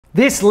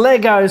This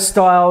Lego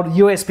styled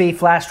USB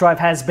flash drive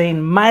has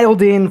been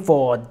mailed in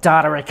for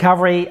data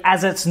recovery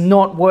as it's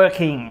not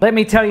working. Let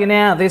me tell you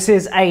now, this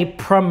is a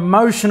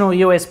promotional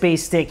USB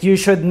stick. You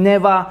should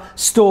never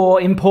store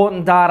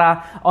important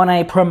data on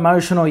a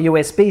promotional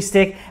USB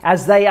stick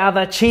as they are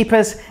the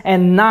cheapest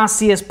and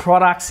nastiest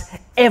products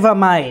ever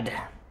made.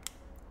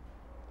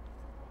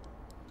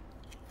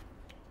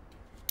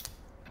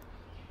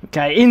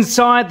 Okay,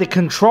 inside the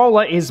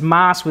controller is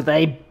masked with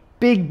a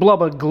big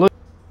blob of glue.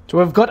 So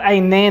we've got a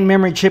NAND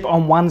memory chip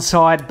on one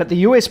side, but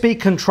the USB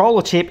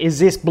controller chip is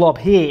this blob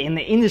here. In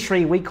the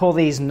industry, we call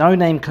these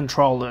no-name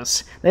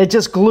controllers. They're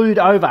just glued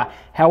over.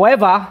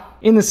 However,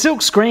 in the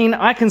Silkscreen,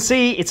 I can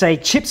see it's a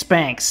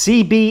Chipsbank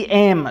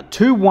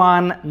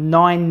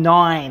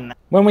CBM2199.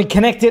 When we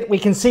connect it, we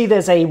can see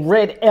there's a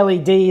red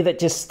LED that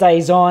just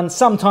stays on.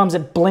 Sometimes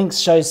it blinks,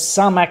 shows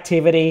some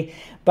activity,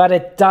 but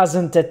it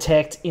doesn't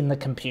detect in the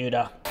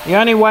computer. The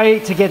only way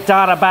to get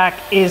data back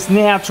is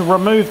now to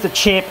remove the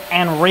chip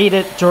and read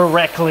it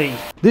directly.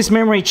 This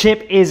memory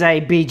chip is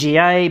a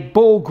BGA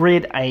ball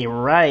grid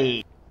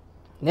array.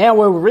 Now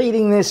we're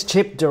reading this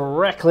chip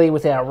directly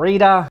with our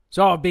reader.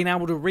 So I've been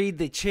able to read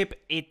the chip.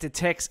 It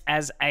detects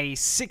as a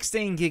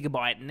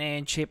 16GB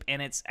NAND chip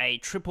and it's a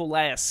triple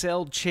layer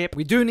cell chip.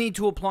 We do need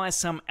to apply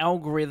some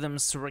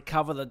algorithms to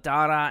recover the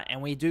data,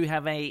 and we do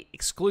have a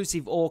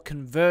exclusive OR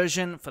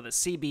conversion for the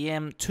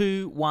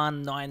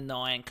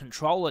CBM2199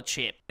 controller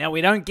chip. Now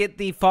we don't get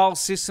the file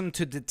system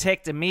to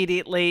detect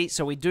immediately,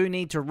 so we do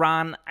need to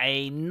run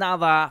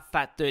another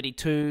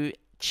FAT32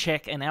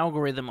 check and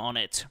algorithm on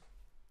it.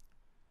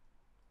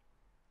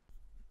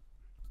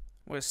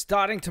 We're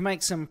starting to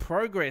make some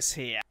progress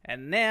here,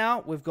 and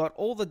now we've got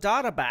all the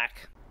data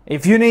back.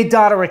 If you need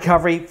data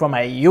recovery from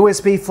a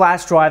USB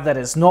flash drive that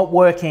is not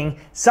working,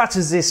 such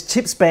as this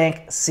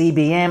Chipsbank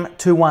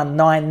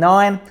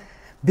CBM2199,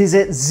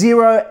 visit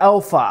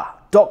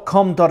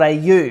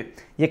zeroalpha.com.au.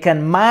 You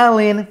can mail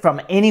in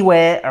from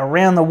anywhere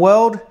around the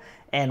world,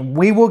 and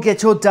we will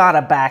get your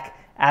data back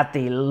at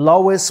the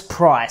lowest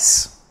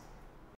price.